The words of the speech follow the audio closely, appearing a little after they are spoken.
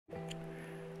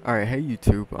Alright, hey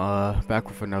YouTube, back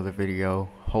with another video,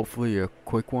 hopefully a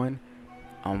quick one.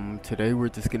 Today we're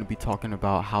just gonna be talking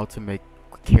about how to make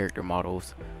character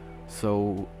models.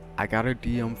 So, I got a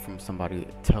DM from somebody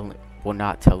well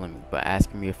not telling me, but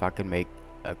asking me if I could make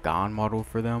a Gon model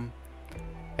for them.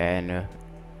 And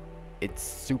it's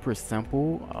super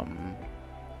simple,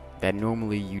 that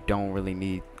normally you don't really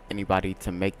need anybody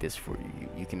to make this for you.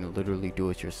 You can literally do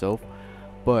it yourself,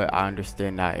 but I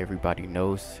understand not everybody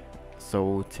knows.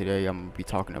 So today I'm gonna be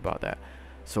talking about that.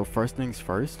 So first things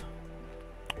first,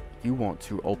 you want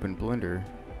to open Blender.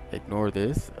 Ignore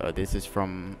this. This is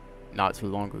from not too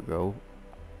long ago.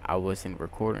 I wasn't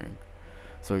recording.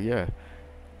 So yeah,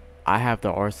 I have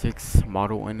the R6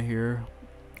 model in here,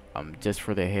 just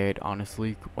for the head,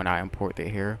 honestly, when I import the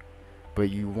hair.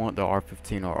 But you want the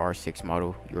R15 or R6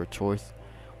 model, your choice.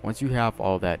 Once you have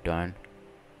all that done,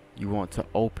 you want to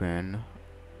open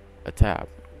a tab,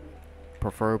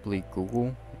 preferably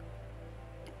Google.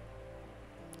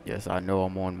 Yes, I know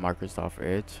I'm on Microsoft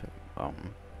Edge,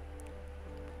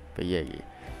 but yeah.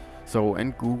 So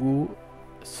in Google,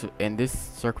 in this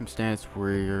circumstance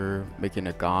where you're making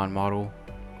a Gon model,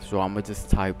 so I'm gonna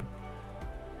just type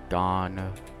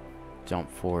Gon Jump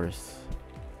Force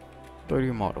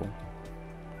 3D model.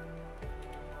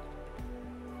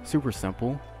 Super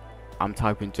simple. I'm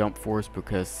typing Jump Force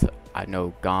because I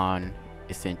know Gon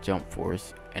is in Jump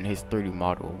Force and his 3D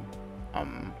model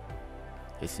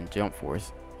is in Jump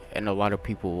Force, and a lot of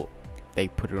people, they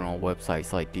put it on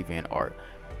websites like DeviantArt,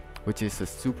 which is a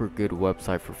super good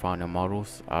website for finding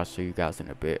models. I'll show you guys in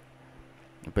a bit.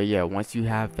 But yeah, once you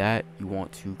have that, you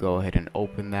want to go ahead and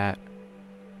open that.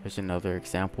 There's another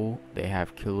example. They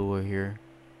have Killua here,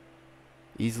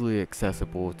 easily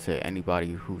accessible to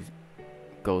anybody who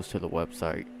goes to the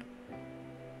website.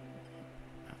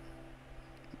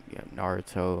 Yeah,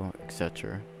 Naruto,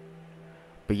 etc.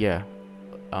 But yeah,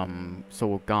 so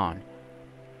we're gone.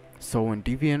 So in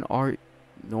DeviantArt,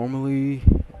 normally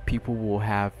people will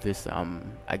have this,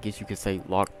 I guess you could say,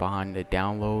 locked behind the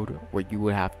download, where you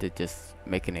would have to just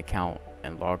make an account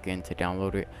and log in to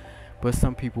download it. But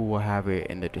some people will have it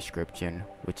in the description,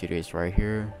 which it is right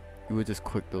here. You would just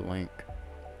click the link.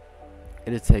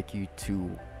 It'll take you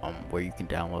to where you can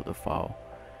download the file,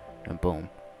 and boom,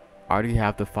 I already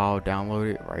have the file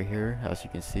downloaded right here, as you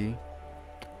can see.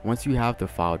 Once you have the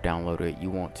file downloaded, you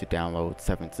want to download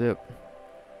 7-zip.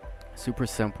 Super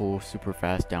simple, super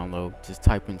fast download. Just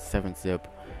type in 7-zip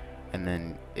and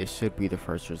then it should be the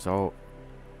first result.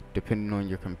 Depending on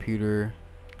your computer,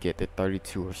 get the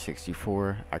 32 or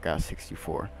 64. I got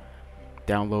 64.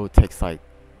 Download takes like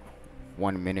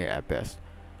 1 minute at best.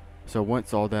 So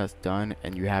once all that's done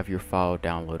and you have your file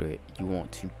downloaded, you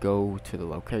want to go to the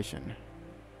location.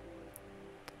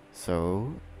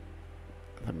 So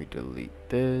let me delete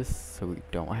this so we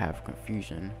don't have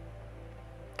confusion.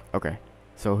 Okay,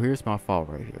 so here's my file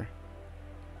right here.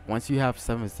 Once you have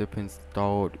 7-zip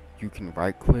installed, you can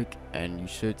right click and you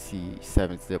should see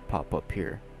 7-zip pop up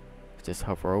here. Just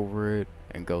hover over it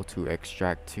and go to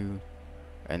extract to,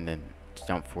 and then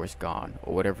Jump Force Gon,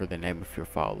 or whatever the name of your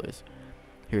file is.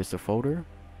 Here's the folder.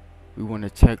 We want to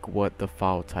check what the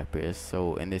file type is.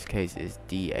 So in this case it's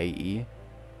DAE,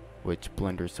 which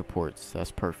Blender supports.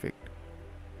 That's perfect.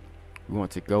 We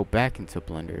want to go back into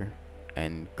Blender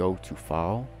and go to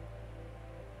File,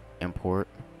 Import,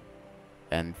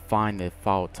 and find the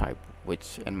file type,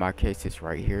 which in my case is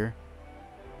right here.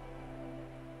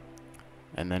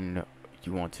 And then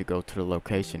you want to go to the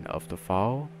location of the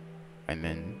file and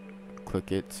then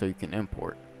click it so you can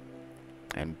import.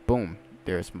 And boom,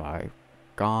 there's my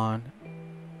Gon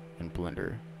in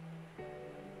Blender.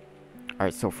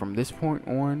 Alright, so from this point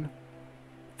on,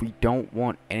 we don't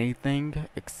want anything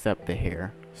except the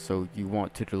hair. So you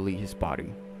want to delete his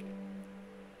body.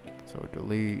 So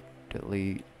delete,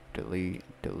 delete, delete,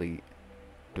 delete,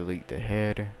 delete the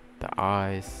head, the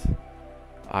eyes,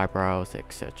 eyebrows,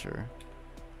 etc.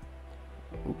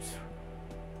 Oops.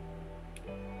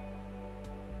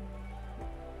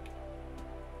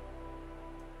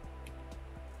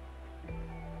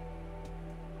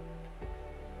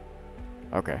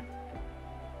 Okay.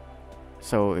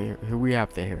 So here we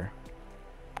have the hair.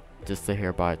 Just the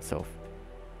hair by itself.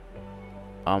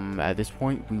 At this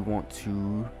point we want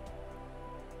to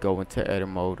go into edit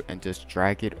mode and just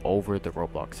drag it over the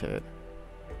Roblox head.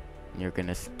 And you're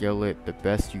gonna scale it the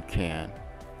best you can.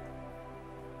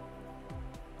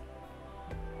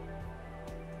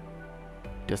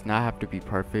 Does not have to be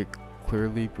perfect,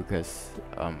 clearly, because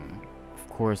of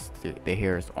course the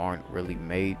hairs aren't really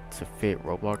made to fit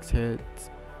Roblox heads,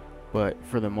 but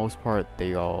for the most part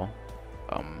they all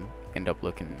end up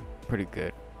looking pretty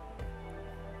good.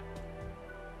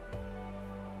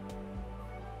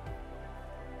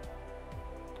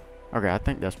 Okay, I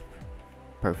think that's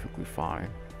perfectly fine.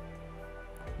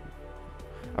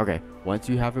 Okay, once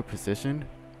you have it positioned,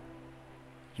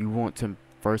 you want to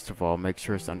first of all make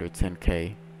sure it's under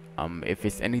 10K. If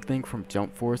it's anything from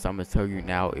Jump Force, I'm gonna tell you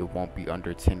now it won't be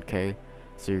under 10K,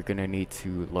 so you're gonna need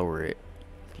to lower it.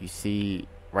 You see,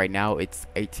 right now it's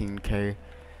 18K.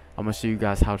 I'm gonna show you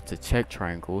guys how to check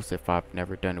triangles if I've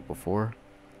never done it before.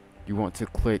 You want to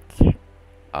click,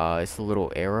 it's a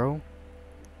little arrow.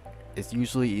 It's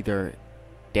usually either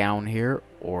down here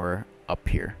or up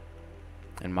here.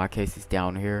 In my case, it's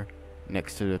down here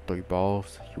next to the 3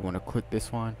 balls. You want to click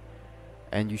this one,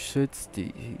 and you should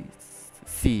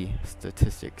see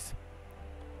statistics.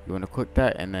 You want to click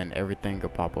that, and then everything will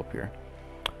pop up here.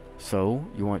 So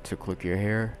you want to click your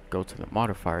hair, go to the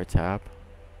modifier tab,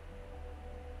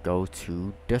 go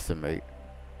to decimate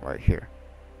right here.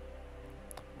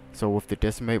 So with the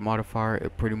decimate modifier,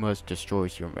 it pretty much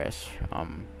destroys your mesh.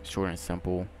 Short and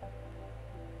simple.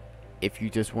 If you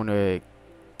just want to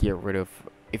get rid of,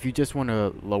 if you just want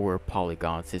to lower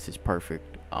polygons, this is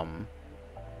perfect.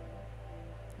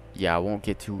 Yeah, I won't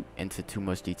get into too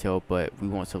much detail, but we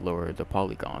want to lower the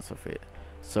polygons of it.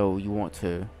 So you want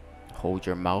to hold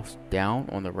your mouse down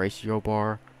on the ratio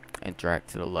bar and drag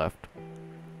to the left,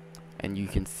 and you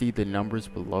can see the numbers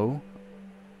below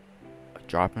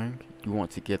dropping. You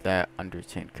want to get that under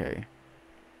 10K.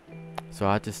 So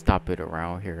I just stop it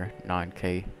around here,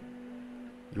 9K.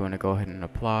 You want to go ahead and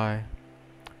apply,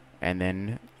 and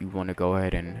then you want to go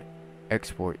ahead and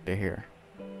export the hair.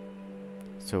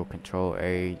 So Control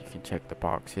A, you can check the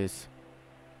boxes.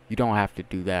 You don't have to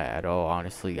do that at all,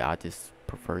 honestly. I just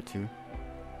prefer to.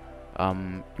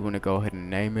 You want to go ahead and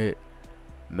name it.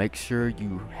 Make sure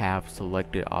you have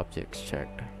selected objects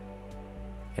checked,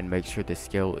 and make sure the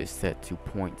scale is set to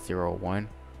 0.01.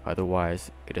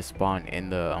 Otherwise, it'll spawn in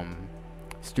the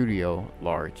studio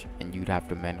large, and you'd have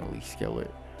to manually scale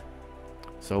it.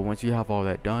 So once you have all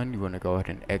that done, you want to go ahead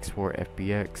and export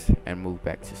FBX and move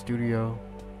back to studio.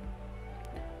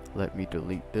 Let me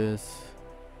delete this.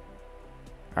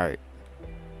 Alright,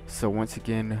 so once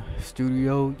again,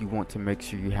 studio, you want to make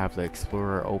sure you have the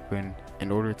Explorer open.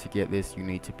 In order to get this, you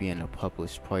need to be in a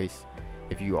published place.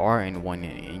 If you are in one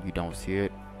and you don't see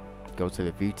it, go to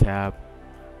the V tab,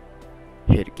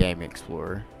 hit Game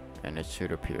Explorer, and it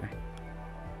should appear.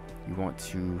 You want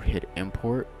to hit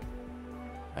import,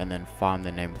 and then find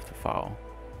the name of the file.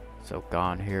 So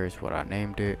gone here is what I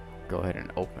named it. Go ahead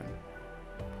and open.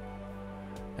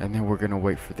 And then we're gonna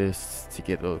wait for this to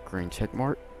get the green check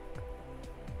mark.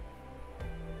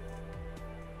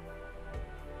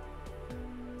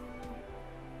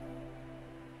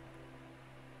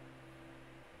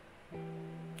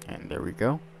 And there we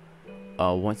go.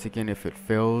 Once again, if it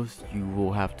fails, you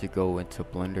will have to go into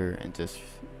Blender and just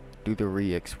do the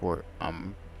re-export,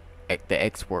 the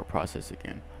export process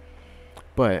again.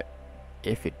 But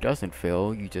if it doesn't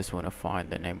fail, you just want to find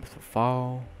the name of the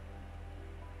file,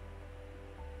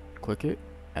 click it,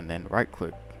 and then right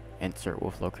click, insert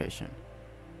with location,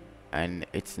 and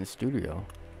it's in studio.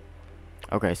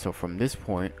 Okay, so from this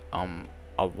point,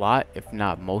 a lot, if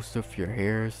not most of your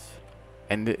hairs,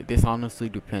 and this honestly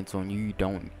depends on you, you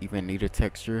don't even need a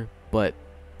texture, but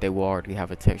they will already have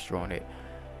a texture on it.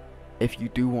 If you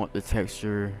do want the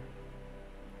texture,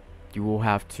 you will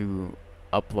have to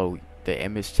upload the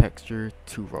image texture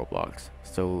to Roblox.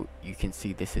 So you can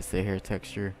see this is the hair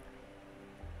texture.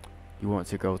 You want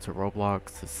to go to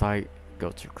Roblox, to site, go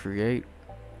to create.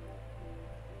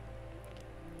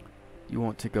 You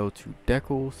want to go to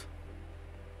decals,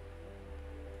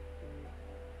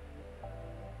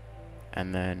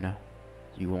 and then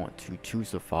you want to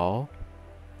choose a file,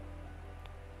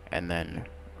 and then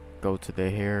go to the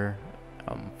hair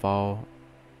file,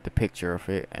 the picture of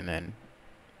it, and then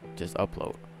just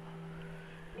upload.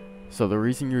 So the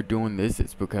reason you're doing this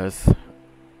is because,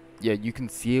 yeah, you can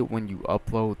see it when you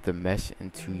upload the mesh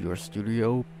into your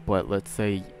studio, but let's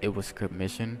say it was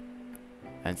commissioned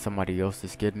and somebody else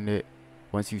is getting it.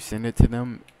 Once you send it to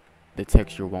them, the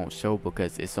texture won't show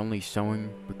because it's only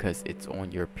showing because it's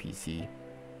on your PC.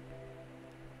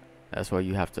 That's why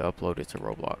you have to upload it to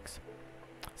Roblox.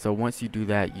 So once you do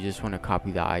that, you just want to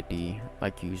copy the ID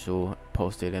like usual,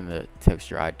 post it in the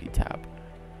texture ID tab.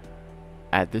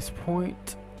 At this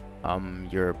point,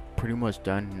 you're pretty much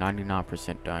done,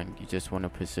 99% done. You just want to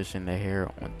position the hair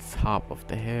on top of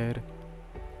the head.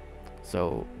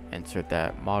 So insert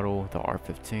that model, the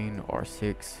R15,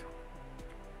 R6.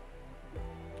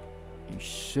 You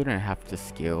shouldn't have to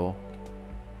scale,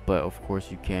 but of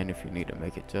course you can if you need to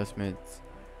make adjustments.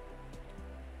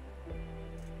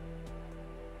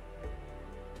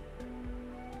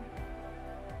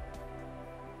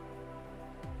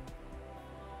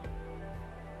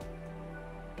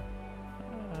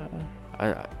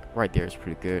 right there is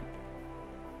pretty good.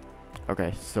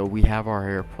 Okay, so we have our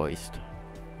hair placed.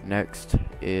 Next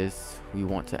is we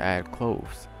want to add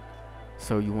clothes.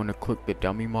 So you want to click the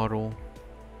dummy model,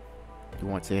 you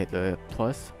want to hit the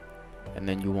plus, and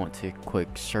then you want to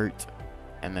click shirt,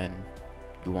 and then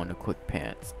you want to click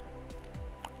pants.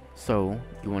 So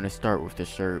you want to start with the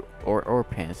shirt or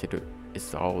pants,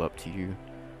 it's all up to you.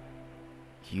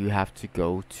 You have to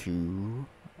go to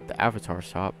the avatar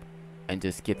shop and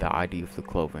just get the ID of the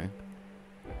clothing.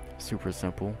 Super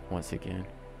simple once again.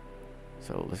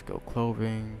 So let's go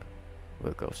clothing,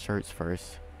 we'll go shirts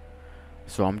first.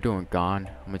 So I'm doing gone.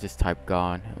 I'm gonna just type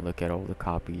gone and look at all the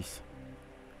copies.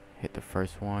 Hit the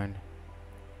first one,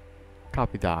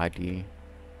 copy the ID,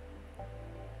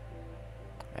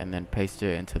 and then paste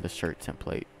it into the shirt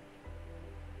template.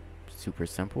 Super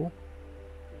simple.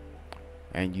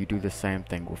 And you do the same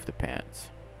thing with the pants.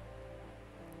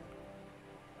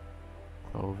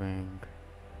 Clothing,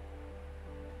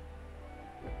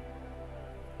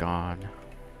 gone.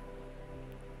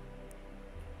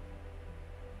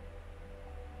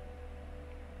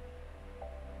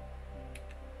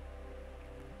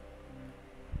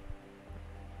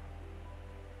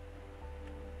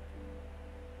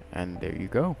 And there you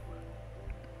go.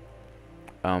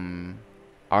 I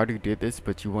already did this,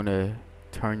 but you want to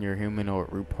turn your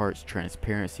humanoid root parts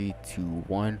transparency to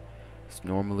 1. So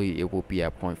normally it will be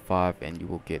at 0.5 and you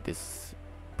will get this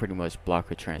pretty much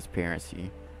block of transparency.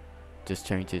 Just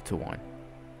change it to 1.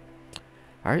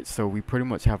 Alright, so we pretty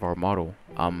much have our model.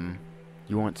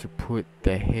 You want to put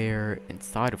the hair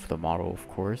inside of the model, of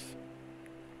course.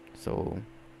 So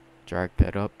drag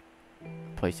that up,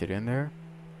 place it in there,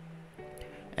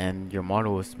 and your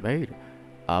model is made.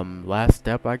 Last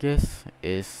step, I guess,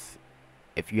 is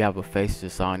if you have a face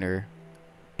designer,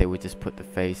 they would just put the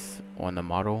face on the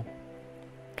model.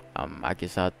 I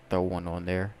guess I'll throw one on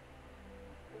there.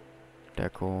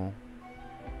 Decal.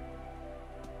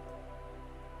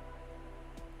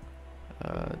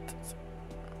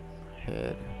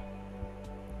 Head.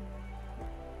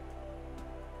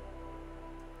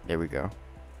 There we go.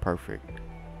 Perfect.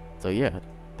 So yeah,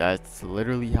 that's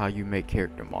literally how you make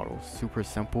character models. Super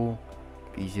simple,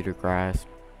 easy to grasp.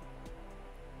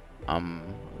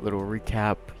 Little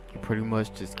recap, you pretty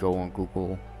much just go on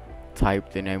Google,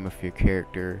 type the name of your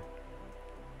character.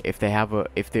 If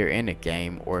they're in a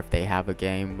game, or if they have a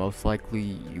game, most likely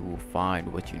you will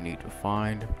find what you need to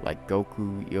find. Like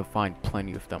Goku, you'll find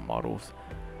plenty of them models.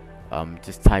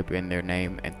 Just type in their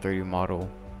name and 3D model,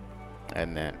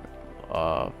 and then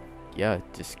yeah,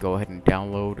 just go ahead and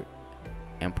download,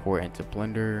 import into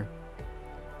Blender,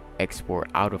 export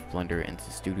out of Blender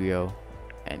into Studio,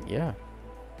 and yeah,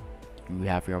 you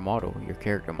have your model, your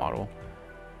character model.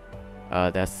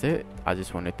 That's it. I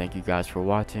just want to thank you guys for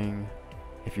watching.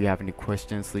 If you have any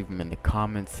questions, leave them in the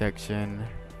comments section,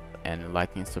 and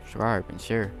like and subscribe and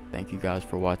share. Thank you guys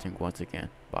for watching once again.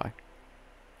 Bye.